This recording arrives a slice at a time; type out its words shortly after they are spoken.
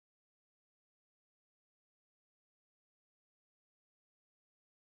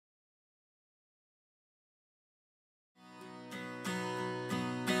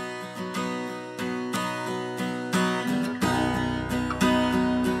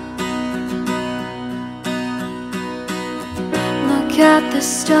at the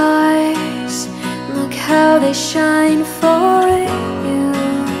stars, look how they shine for you,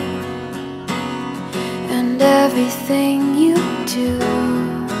 and everything you do.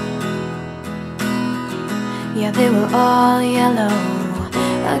 Yeah, they were all yellow.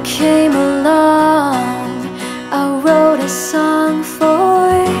 I came along, I wrote a song for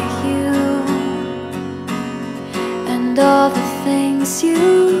you, and all the things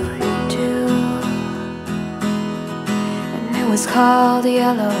you do. And it was called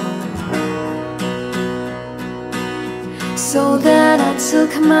Yellow. So then I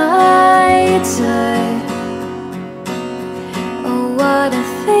took my time. Oh, what a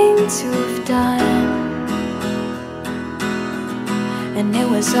thing to have done. And it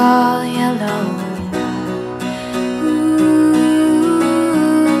was all yellow.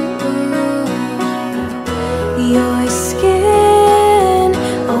 Your skin,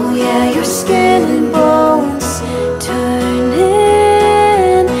 oh yeah, your skin and bones turn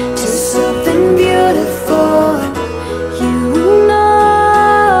into something beautiful.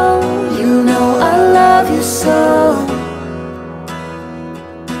 You know I love you so.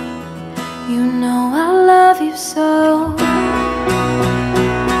 You know I love you so.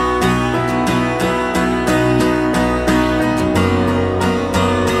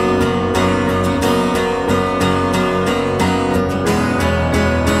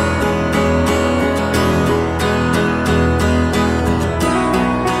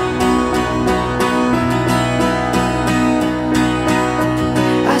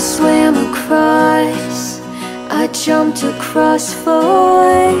 Swam across, I jumped across for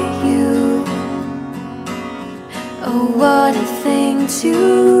you. Oh, what a thing to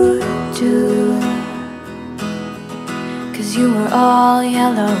do. 'Cause you were all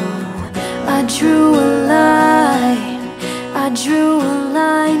yellow. I drew a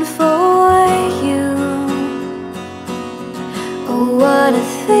line for you. Oh, what a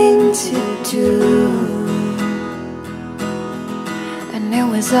thing to do. And it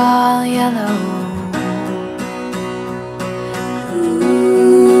was all yellow. Ooh,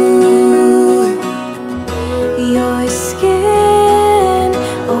 your skin,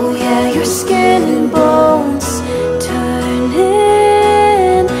 oh yeah, your skin and bones turn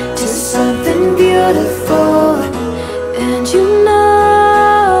into something beautiful. And you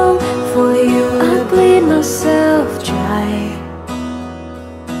know, for you I'd bleed myself dry.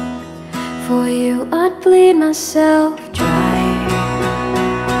 For you I'd bleed myself